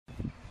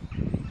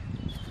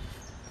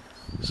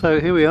So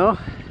here we are,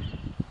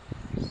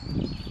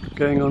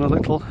 going on a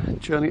little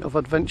journey of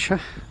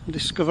adventure and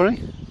discovery.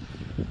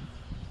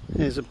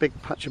 Here's a big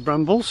patch of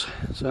brambles,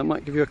 so that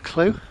might give you a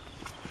clue.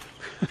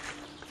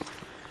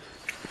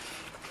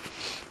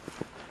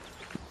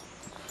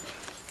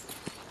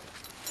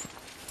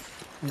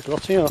 Here's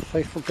Lottie, our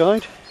faithful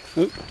guide.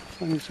 Oop,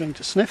 he's going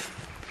to sniff.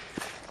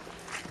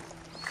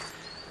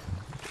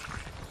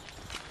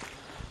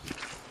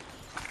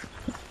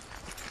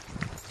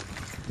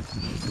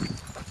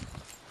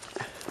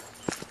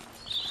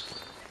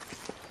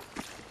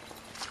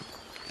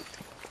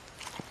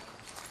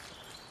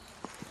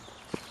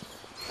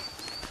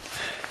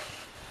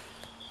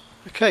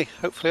 Okay,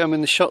 hopefully I'm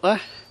in the shot there.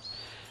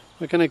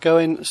 We're going to go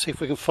in and see if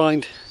we can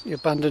find the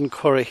abandoned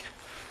quarry.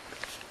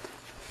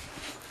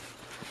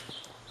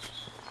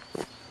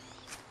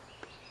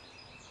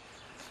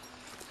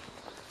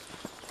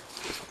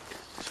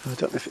 So I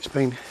don't know if it's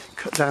been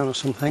cut down or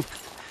something.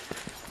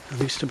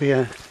 There used to be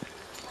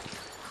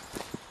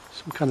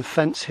some kind of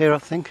fence here, I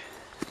think.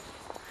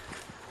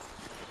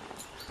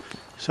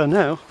 So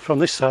now, from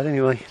this side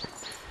anyway,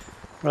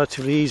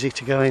 relatively easy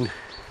to go in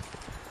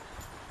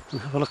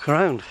and have a look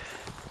around.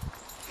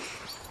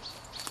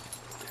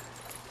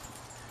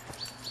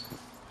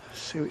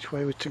 See which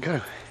way we're to go.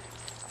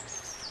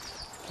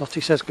 Lottie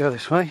says go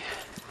this way.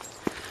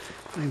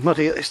 Very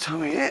muddy at this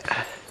time of year.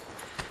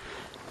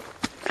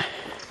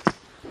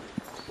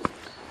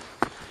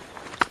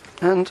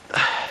 And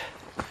there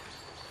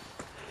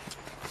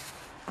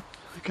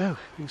we go. You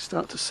can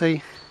start to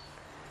see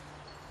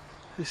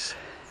this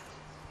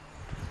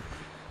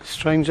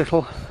strange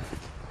little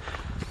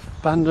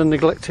abandoned,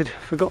 neglected,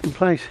 forgotten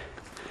place.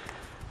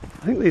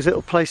 I think these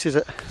little places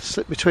that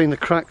slip between the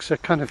cracks are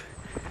kind of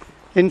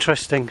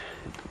interesting.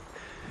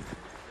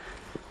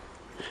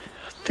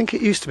 I think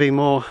it used to be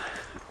more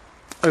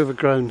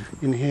overgrown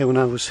in here when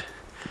I was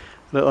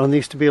little, and there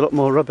used to be a lot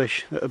more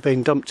rubbish that had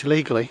been dumped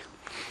illegally.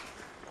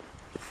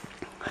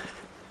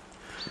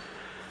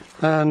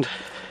 And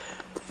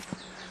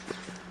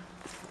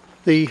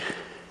the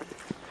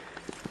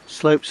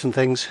slopes and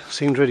things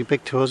seemed really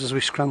big to us as we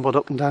scrambled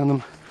up and down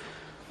them.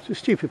 It's a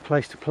stupid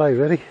place to play,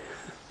 really.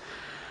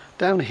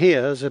 Down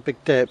here there's a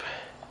big dip.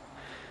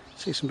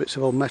 See some bits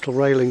of old metal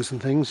railings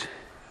and things.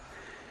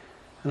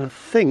 And I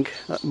think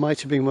that might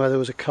have been where there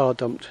was a car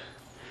dumped.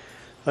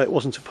 It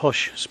wasn't a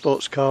posh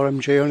sports car,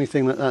 MG or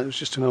anything like that. It was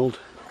just an old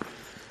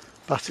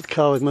battered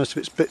car with most of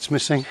its bits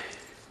missing.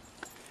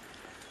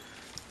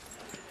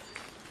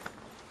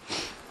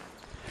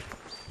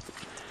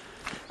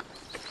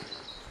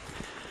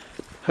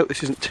 Hope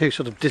this isn't too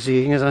sort of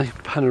dizzying as I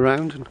pan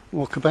around and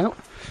walk about.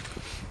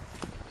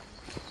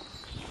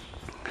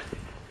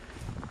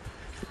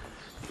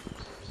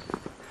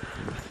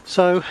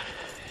 So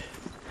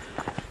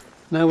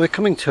now we're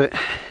coming to it.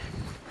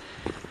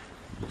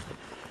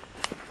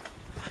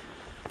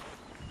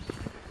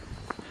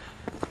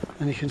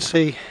 And you can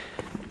see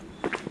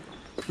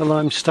the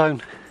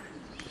limestone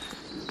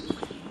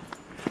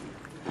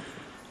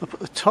up at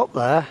the top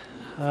there.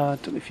 I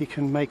don't know if you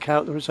can make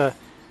out, there is a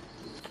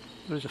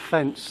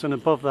fence, and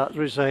above that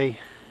there is a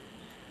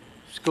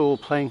school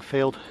playing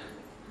field.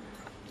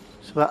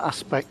 So that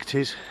aspect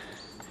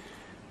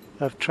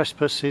of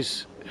trespass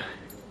is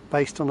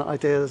based on that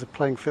idea. There's a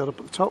playing field up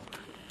at the top.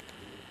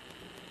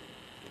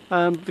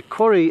 The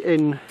quarry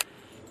in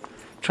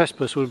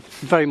Trespass was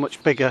very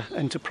much bigger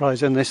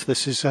enterprise than this.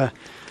 This is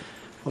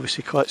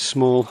obviously quite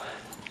small.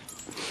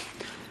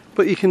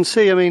 But you can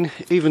see, I mean,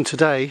 even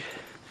today,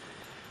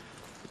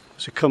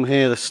 as you come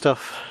here, the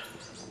stuff,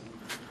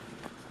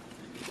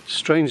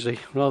 strangely,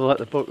 rather like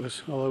the book,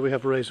 although we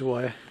have razor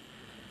wire,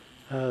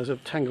 there's a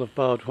tangle of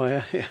barbed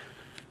wire here.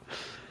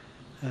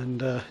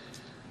 And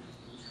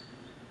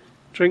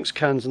drinks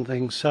cans and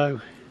things, so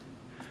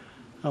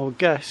I would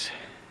guess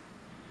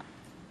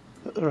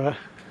that there are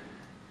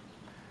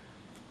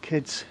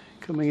kids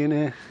coming in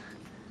here.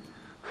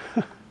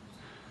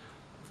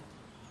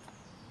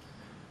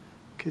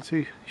 Kids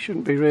who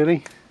shouldn't be,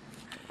 really.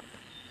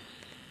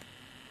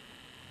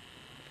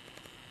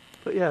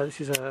 But yeah,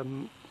 this is as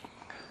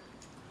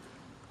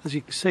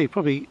you can see,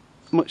 probably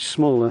much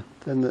smaller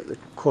than the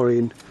quarry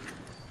in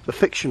the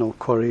fictional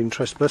quarry in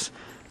Trespass.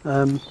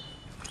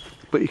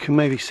 But you can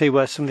maybe see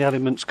where some of the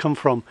elements come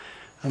from,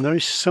 and there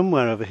is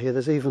somewhere over here.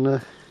 There's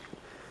even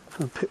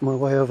I'll pick my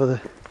way over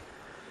the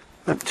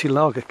empty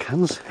lager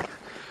cans,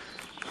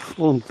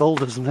 fallen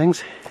boulders and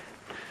things.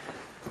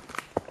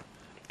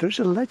 There's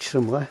a ledge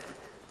somewhere.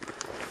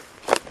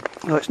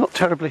 Well, it's not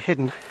terribly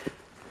hidden.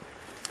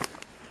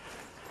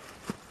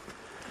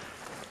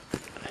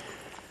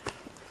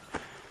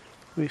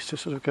 We used to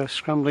sort of go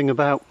scrambling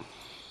about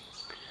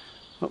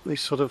up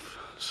these sort of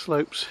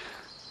slopes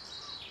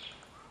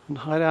and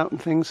hide out and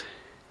things.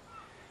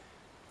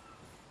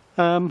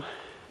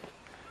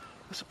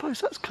 I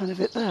suppose that's kind of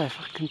it there. If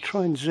I can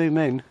try and zoom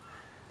in,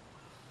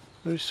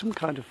 there is some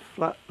kind of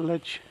flat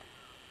ledge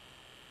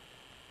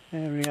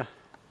area.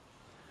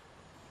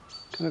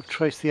 Kind of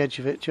trace the edge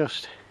of it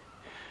just.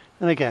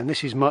 And again,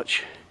 this rock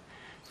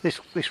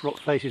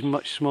face is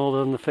much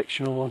smaller than the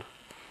fictional one.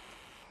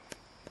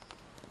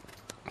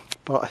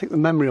 but I think the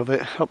memory of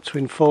it helped to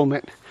inform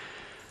it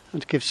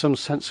and to give some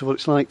sense of what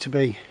it's like to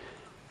be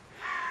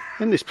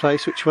in this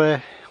place, which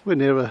we're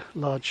near a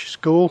large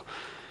school,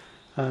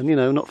 and you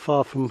know, not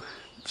far from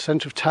the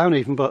centre of town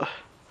even, but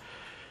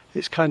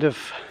it's kind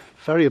of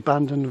very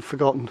abandoned and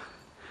forgotten,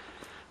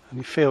 and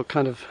you feel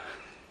kind of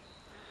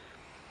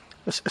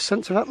a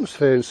sense of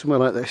atmosphere in somewhere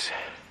like this.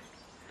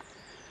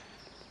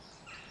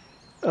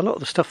 A lot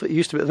of the stuff that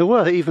used to be, there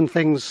were even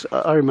things,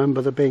 I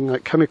remember there being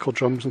like chemical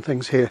drums and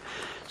things here.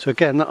 So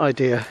again, that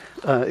idea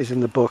is in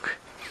the book,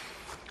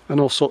 and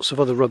all sorts of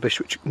other rubbish,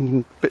 which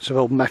bits of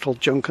old metal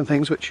junk and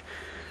things, which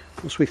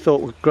of course we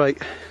thought were great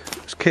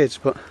as kids,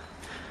 but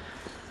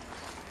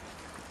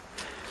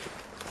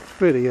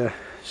really a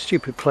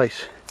stupid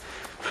place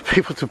for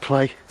people to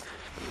play.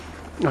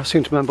 I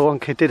seem to remember one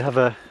kid did have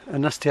a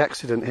nasty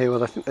accident here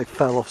where I think they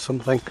fell off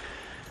something.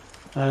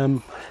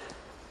 And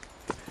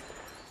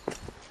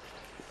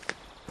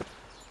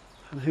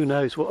who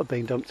knows what had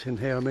been dumped in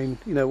here. I mean,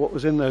 you know, what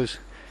was in those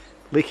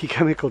leaky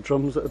chemical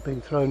drums that had been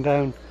thrown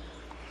down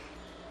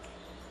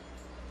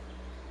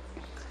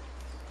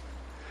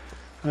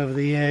over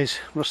the years,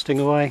 rusting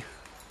away.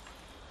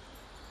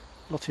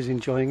 Lottie's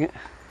enjoying it.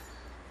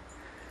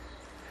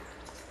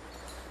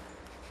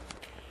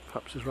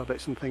 Perhaps there's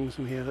rabbits and things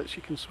in here that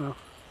she can smell.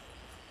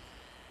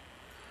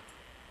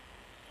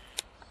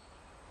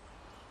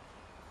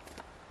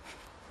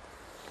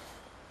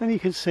 Then you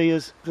can see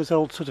there's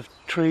old sort of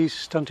trees,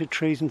 stunted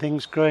trees and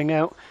things growing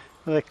out.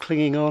 They're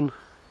clinging on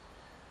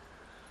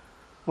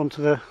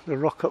onto the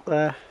rock up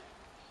there.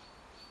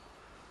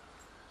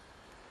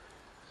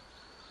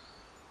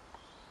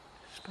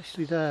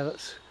 Especially there,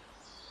 that's...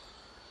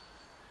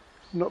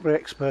 I'm not very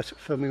expert at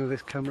filming with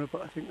this camera,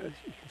 but I think that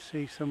you can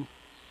see some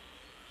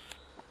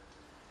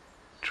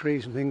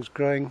trees and things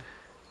growing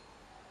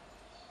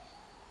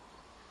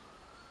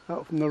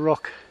out from the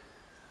rock.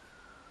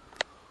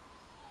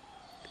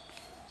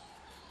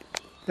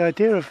 The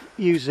idea of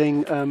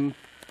using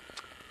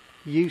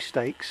yew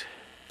stakes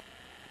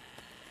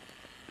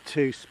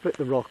to split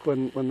the rock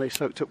when they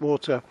soaked up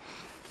water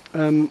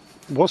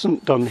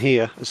wasn't done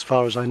here, as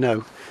far as I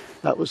know.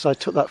 I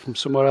took that from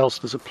somewhere else.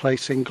 There's a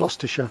place in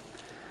Gloucestershire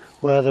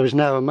where there is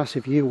now a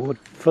massive yew wood,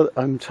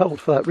 I'm told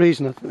for that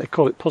reason. I think they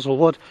call it puzzle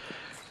wood,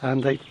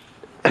 and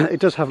it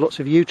does have lots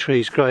of yew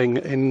trees growing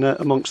in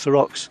amongst the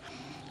rocks,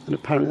 and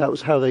apparently that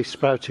was how they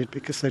sprouted,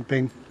 because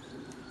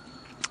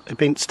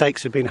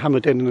stakes had been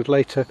hammered in and had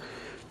later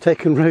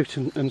taken root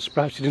and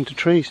sprouted into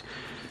trees.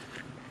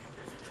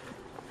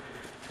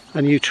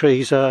 And yew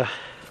trees are,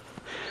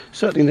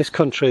 certainly in this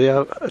country, they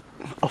are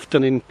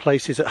often in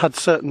places that had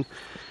certain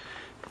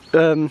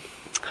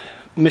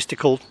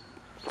mystical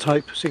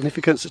type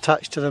significance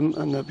attached to them,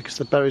 and because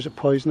the berries are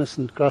poisonous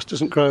and grass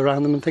doesn't grow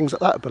around them and things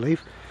like that, I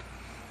believe.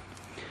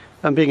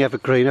 And being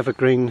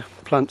evergreen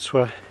plants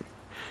were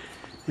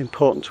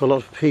important to a lot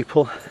of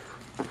people,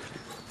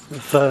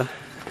 of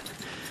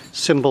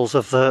symbols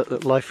of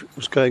that life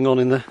was going on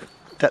in the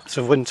depths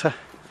of winter.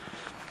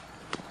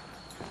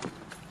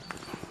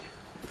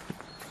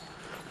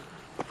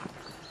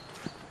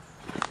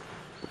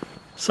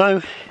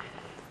 So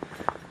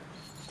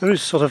there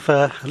is sort of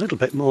a little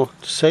bit more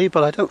to see,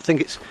 but I don't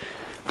think it's...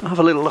 I'll have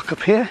a little look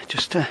up here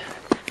just to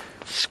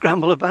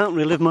scramble about and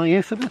relive my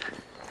youth a bit.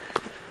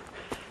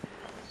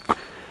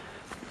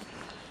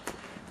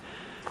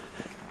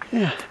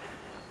 Yeah,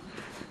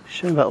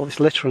 shame about all this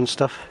litter and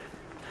stuff.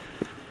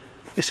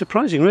 It's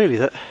surprising really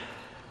that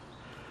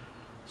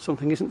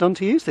something isn't done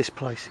to use this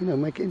place, you know,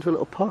 make it into a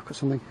little park or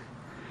something.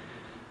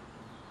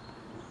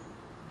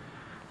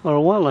 Or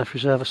a wildlife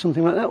reserve or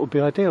something like that would be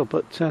ideal,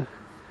 but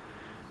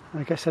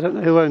I guess I don't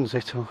know who owns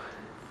it, or...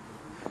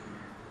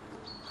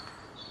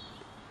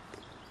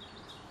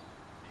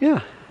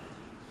 Yeah.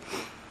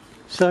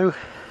 So,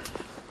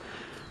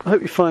 I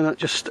hope you find that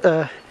just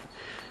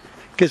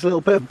gives a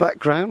little bit of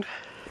background.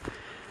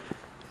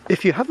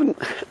 If you haven't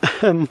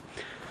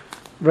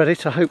read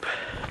it, I hope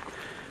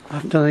I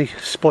haven't done any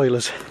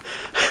spoilers.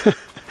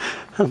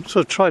 I'm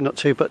sort of trying not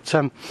to, but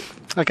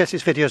I guess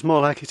this video is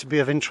more likely to be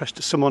of interest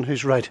to someone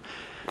who's read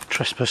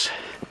Trespass.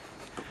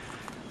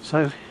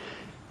 So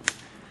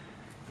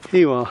here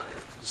you are,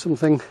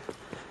 something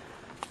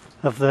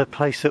of the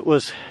place that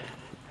was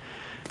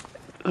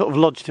sort of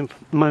lodged in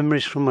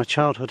memories from my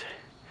childhood,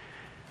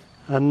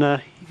 and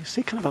you can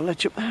see kind of a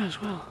ledge up there as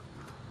well.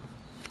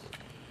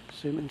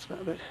 Zoom into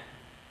that a bit.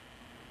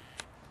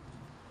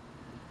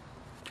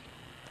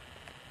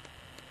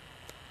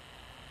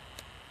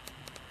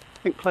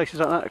 I think places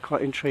like that are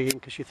quite intriguing,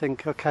 because you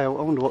think, okay, I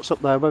wonder what's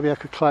up there, maybe I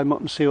could climb up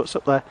and see what's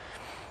up there.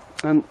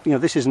 And you know,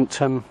 this isn't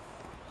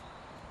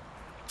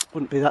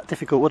wouldn't be that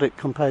difficult, would it,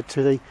 compared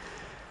to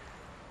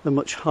the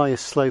much higher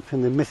slope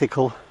in the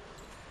mythical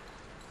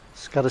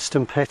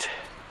Scaddiston pit,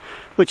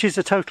 which is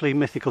a totally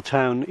mythical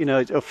town, you know,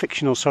 a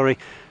fictional, sorry,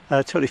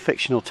 totally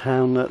fictional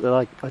town that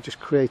I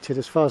just created.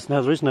 As far as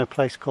now, there is no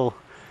place called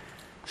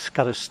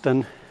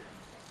Scaddiston.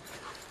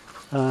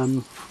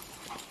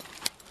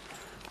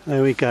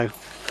 There we go.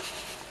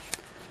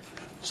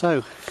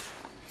 So,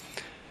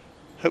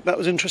 hope that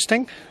was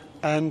interesting.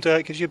 and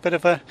it gives you a bit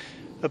of a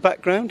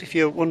background if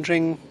you're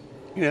wondering,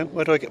 you know,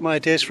 where do I get my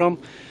ideas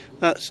from.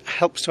 That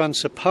helps to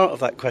answer part of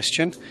that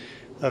question.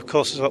 Of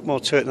course, there's a lot more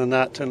to it than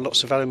that, and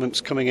lots of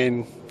elements coming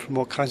in from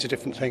all kinds of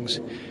different things.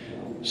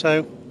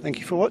 So, thank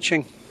you for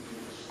watching.